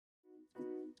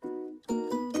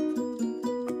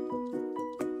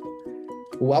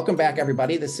Welcome back,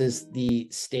 everybody. This is the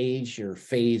stage or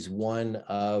phase one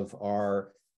of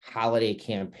our holiday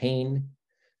campaign.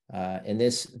 In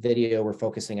this video, we're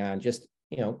focusing on just,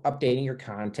 updating your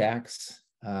contacts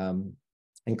and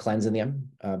cleansing them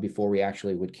before we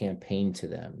actually would campaign to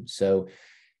them. So,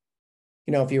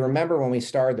 if you remember when we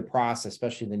started the process,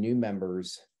 especially the new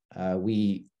members,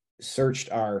 we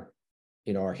searched our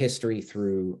history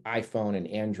through iPhone and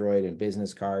Android and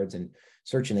business cards and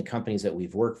searching the companies that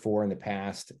we've worked for in the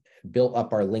past, built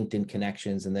up our LinkedIn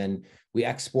connections, and then we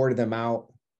exported them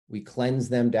out. We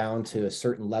cleansed them down to a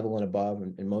certain level and above,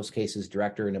 in most cases,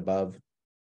 director and above.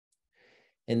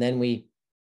 And then we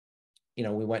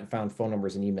went and found phone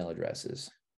numbers and email addresses.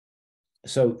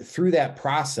 So through that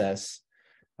process,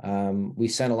 we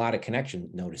sent a lot of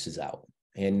connection notices out,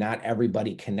 and not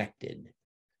everybody connected,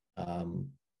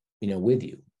 with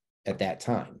you at that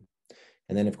time.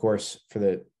 And then, of course, for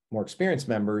the more experienced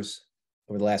members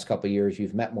over the last couple of years,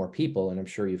 you've met more people, and I'm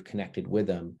sure you've connected with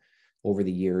them over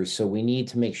the years. So we need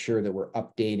to make sure that we're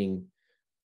updating,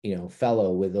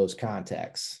 Phello with those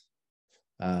contacts,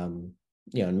 and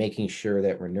making sure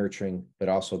that we're nurturing, but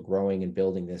also growing and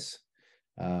building this,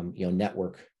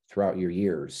 network throughout your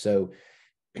years. So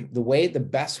the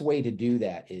best way to do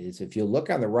that is if you look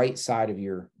on the right side of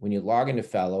when you log into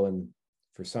Phello, and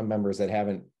for some members that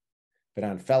haven't been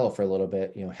on Phello for a little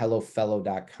bit,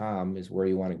 hellophello.com is where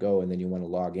you want to go. And then you want to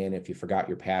log in. If you forgot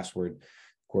your password,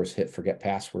 of course, hit forget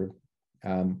password.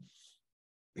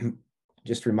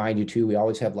 Just remind you too, we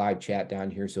always have live chat down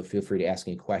here. So feel free to ask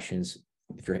any questions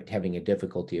if you're having a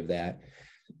difficulty of that.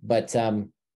 But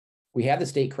we have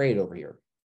this date created over here.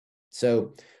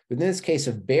 So within this case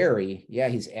of Barry,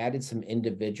 he's added some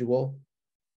individual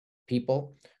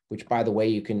people, which, by the way,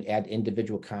 you can add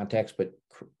individual contacts, but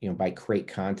by create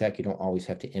contact, you don't always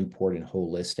have to import a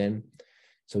whole list in.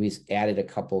 So he's added a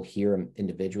couple here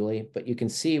individually, but you can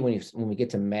see when we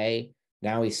get to May,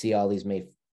 now we see all these May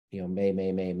 12th,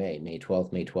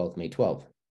 May 12th, May 12th.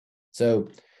 So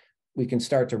we can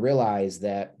start to realize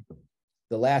that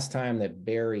the last time that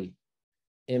Barry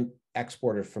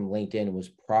exported from LinkedIn was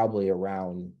probably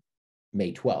around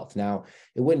May 12th. Now,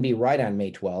 it wouldn't be right on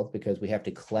May 12th because we have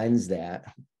to cleanse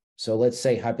that. So let's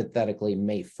say hypothetically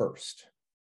May 1st.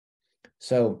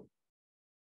 So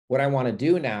what I want to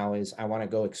do now is I want to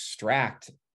go extract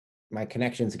my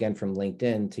connections again from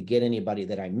LinkedIn to get anybody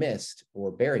that I missed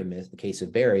or Barry missed, in the case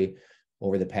of Barry,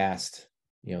 over the past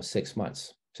 6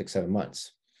 months, 6-7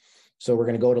 months. So we're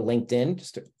going to go to LinkedIn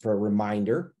just for a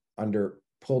reminder under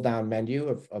pull down menu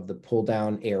of the pull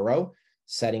down arrow,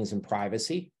 settings and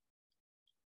privacy.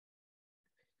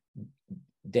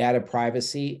 Data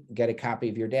privacy, get a copy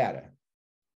of your data.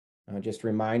 Just a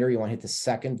reminder, you want to hit the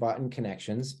second button,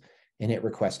 connections, and hit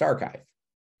request archive.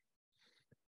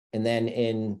 And then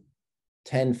in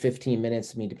 10, 15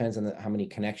 minutes, depends on how many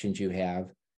connections you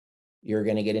have, you're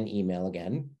going to get an email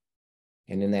again.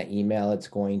 And in that email, it's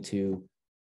going to,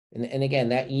 and again,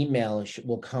 that email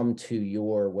will come to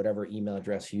your whatever email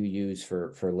address you use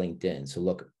for LinkedIn. So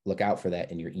look out for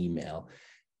that in your email.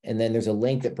 And then there's a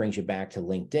link that brings you back to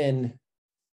LinkedIn.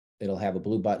 It'll have a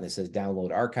blue button that says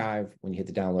download archive. When you hit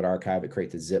the download archive, it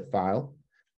creates a zip file.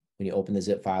 When you open the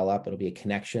zip file up, it'll be a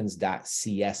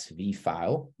connections.csv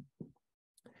file.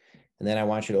 And then I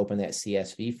want you to open that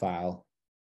CSV file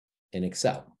in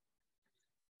Excel.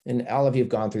 And all of you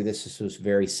have gone through this. This was a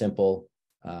very simple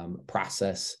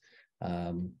process.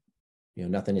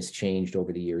 Nothing has changed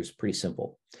over the years. Pretty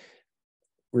simple.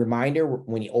 Reminder,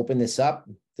 when you open this up,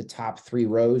 the top 3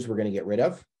 rows we're going to get rid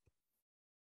of.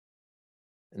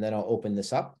 And then I'll open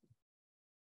this up.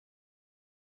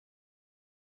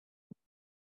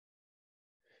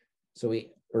 So a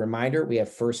reminder, we have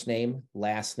first name,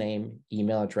 last name,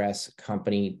 email address,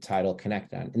 company, title,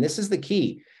 connect on. And this is the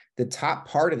key. The top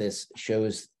part of this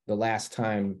shows the last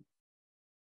time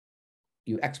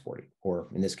you exported, or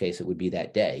in this case, it would be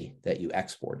that day that you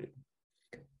exported.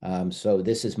 So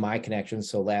this is my connection.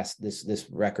 So this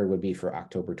record would be for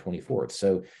October 24th.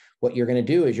 So what you're going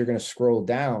to do is you're going to scroll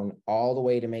down all the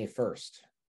way to May 1st.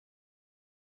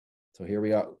 So here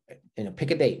we are. Pick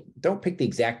a date. Don't pick the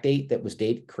exact date that was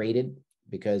created,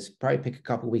 because probably pick a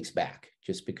couple of weeks back,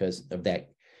 just because of that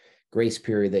grace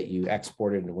period that you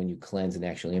exported and when you cleanse and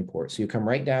actually import. So you come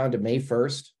right down to May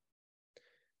 1st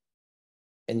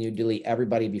and you delete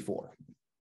everybody before.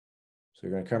 So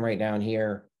you're going to come right down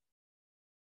here,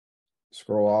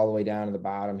 scroll all the way down to the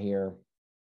bottom here.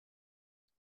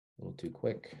 A little too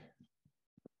quick.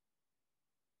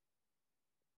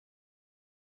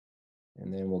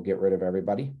 And then we'll get rid of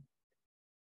everybody.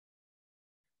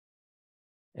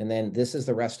 And then this is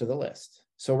the rest of the list.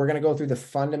 So we're going to go through the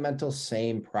fundamental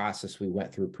same process we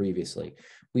went through previously.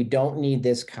 We don't need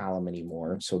this column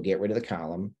anymore, so get rid of the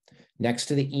column. Next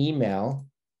to the email,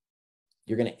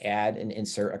 you're going to add and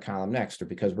insert a column next,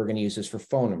 because we're going to use this for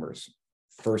phone numbers.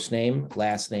 First name,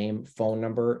 last name, phone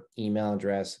number, email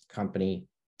address, company,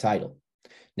 title.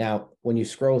 Now, when you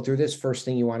scroll through this, first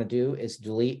thing you want to do is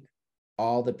delete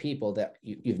all the people that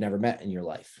you've never met in your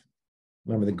life.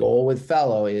 Remember, the goal with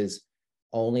Phello is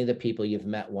only the people you've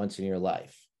met once in your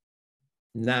life.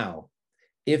 Now,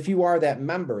 if you are that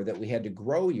member that we had to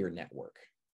grow your network,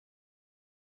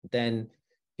 then,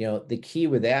 the key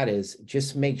with that is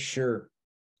just make sure,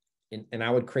 and I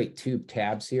would create 2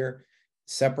 tabs here,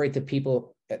 separate the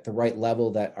people at the right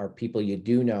level that are people you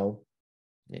do know,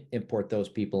 import those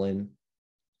people in,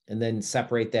 and then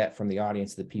separate that from the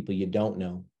audience, the people you don't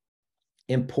know.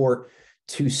 Import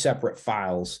 2 separate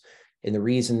files. And the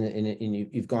reason, and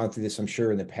you've gone through this, I'm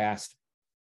sure, in the past,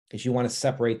 is you want to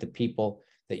separate the people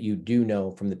that you do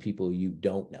know from the people you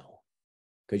don't know,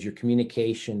 because your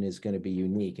communication is going to be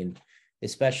unique. And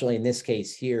especially in this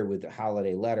case here with the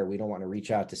holiday letter, we don't want to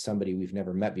reach out to somebody we've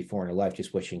never met before in our life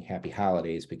just wishing happy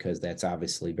holidays, because that's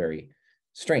obviously very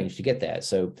strange to get that.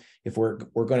 So if we're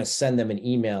going to send them an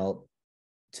email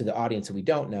to the audience that we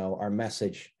don't know, our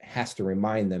message has to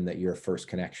remind them that you're a first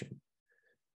connection.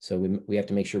 So we have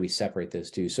to make sure we separate those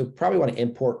 2. So probably want to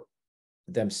import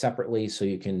them separately so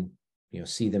you can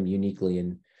see them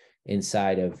uniquely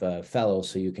inside of Phello,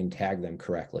 so you can tag them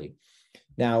correctly.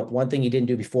 Now, one thing you didn't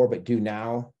do before but do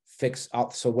now, fix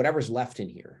out, so whatever's left in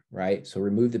here, right? So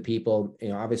remove the people,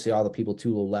 obviously all the people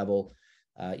too low level,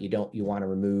 you want to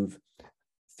remove.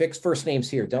 Fix first names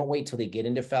here. Don't wait till they get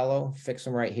into Phello. Fix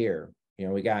them right here.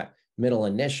 We got middle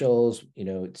initials,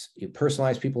 it's you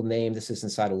personalize people's name. This is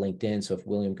inside of LinkedIn. So if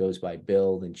William goes by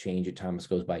Bill, then change it. Thomas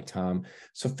goes by Tom.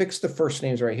 So fix the first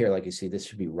names right here. Like you see, this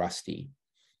should be Rusty.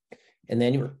 And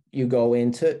then you go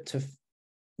into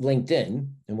LinkedIn,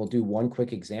 and we'll do one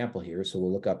quick example here. So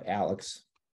we'll look up Alex,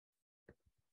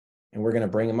 and we're going to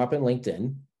bring him up in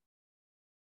LinkedIn.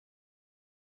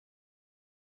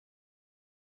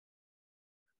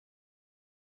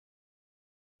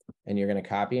 And you're going to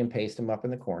copy and paste him up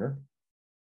in the corner.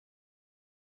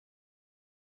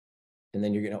 And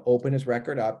then you're going to open his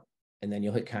record up, and then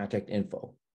you'll hit contact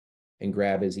info and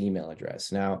grab his email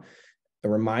address. Now, a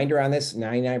reminder on this,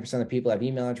 99% of people have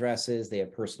email addresses. They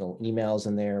have personal emails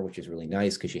in there, which is really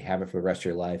nice because you have it for the rest of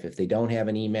your life. If they don't have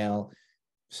an email,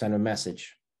 send them a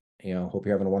message. Hope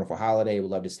you're having a wonderful holiday. We'd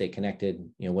love to stay connected.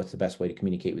 What's the best way to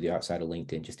communicate with you outside of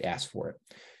LinkedIn? Just ask for it.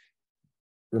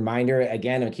 Reminder,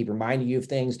 again, I'm going to keep reminding you of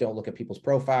things. Don't look at people's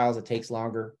profiles. It takes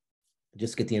longer.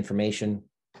 Just get the information.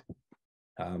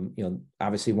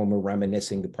 Obviously, when we're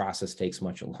reminiscing, the process takes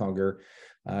much longer.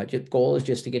 The goal is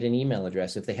just to get an email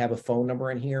address. If they have a phone number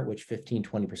in here, which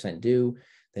 15-20% do,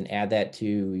 then add that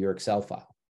to your Excel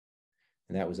file.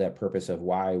 And that was that purpose of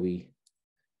why we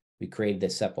created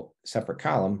this separate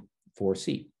column for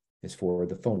C, is for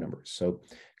the phone numbers. So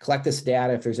collect this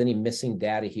data. If there's any missing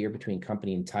data here between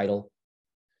company and title,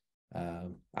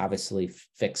 obviously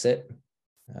fix it,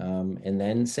 and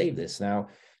then save this. Now,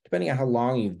 depending on how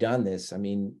long you've done this,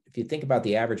 if you think about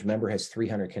the average member has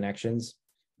 300 connections,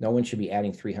 no one should be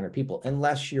adding 300 people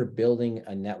unless you're building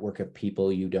a network of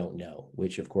people you don't know,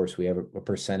 which of course we have a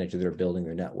percentage that are building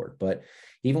their network. But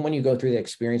even when you go through the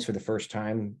experience for the first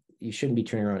time, you shouldn't be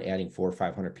turning around adding 400 or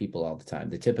 500 people all the time.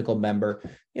 The typical member,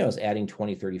 is adding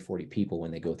 20, 30, 40 people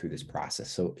when they go through this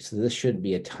process. So this shouldn't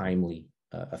be a timely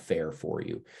affair for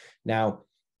you. Now,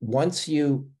 once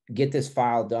you get this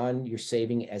file done, you're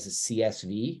saving it as a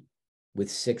CSV with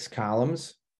 6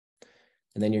 columns.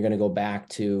 And then you're going to go back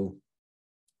to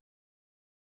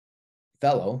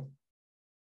Phello,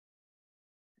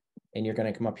 and you're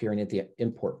going to come up here and hit the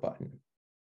import button.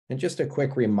 And just a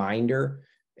quick reminder,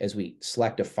 as we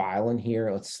select a file in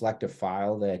here, let's select a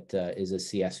file that is a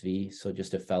CSV, so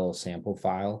just a Phello sample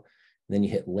file. And then you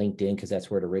hit LinkedIn because that's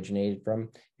where it originated from.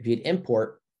 If you hit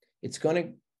import,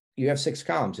 you have 6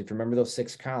 columns. If you remember those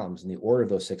 6 columns and the order of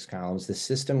those 6 columns, the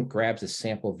system grabs a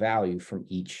sample value from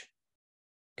each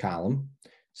column.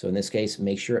 So in this case,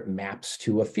 make sure it maps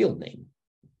to a field name.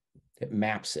 It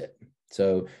maps it.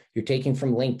 So you're taking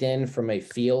from LinkedIn from a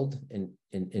field and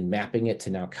mapping it to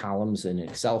now columns in an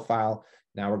Excel file.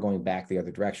 Now we're going back the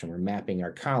other direction. We're mapping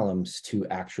our columns to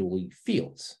actually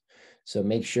fields. So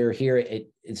make sure here,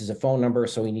 this is a phone number,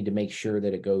 so we need to make sure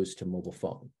that it goes to mobile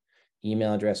phone.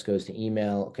 Email address goes to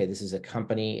email. Okay, this is a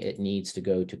company. It needs to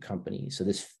go to company. So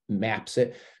this maps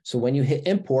it. So when you hit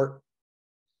import,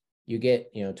 you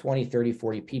get 20, 30,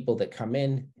 40 people that come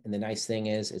in. And the nice thing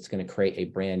is it's going to create a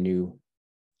brand new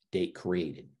date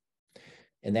created.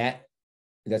 And that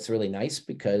that's really nice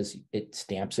because it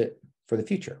stamps it for the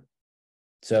future.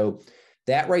 So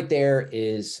that right there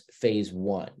is phase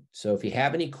one. So if you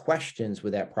have any questions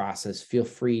with that process, feel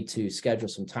free to schedule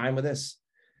some time with us.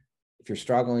 If you're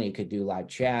struggling, you could do live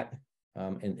chat,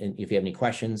 and if you have any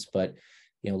questions, but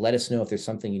let us know if there's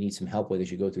something you need some help with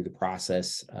as you go through the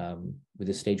process with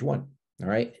this stage one. All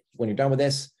right. When you're done with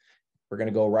this, we're going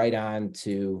to go right on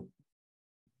to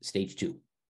stage two.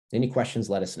 Any questions,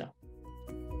 let us know.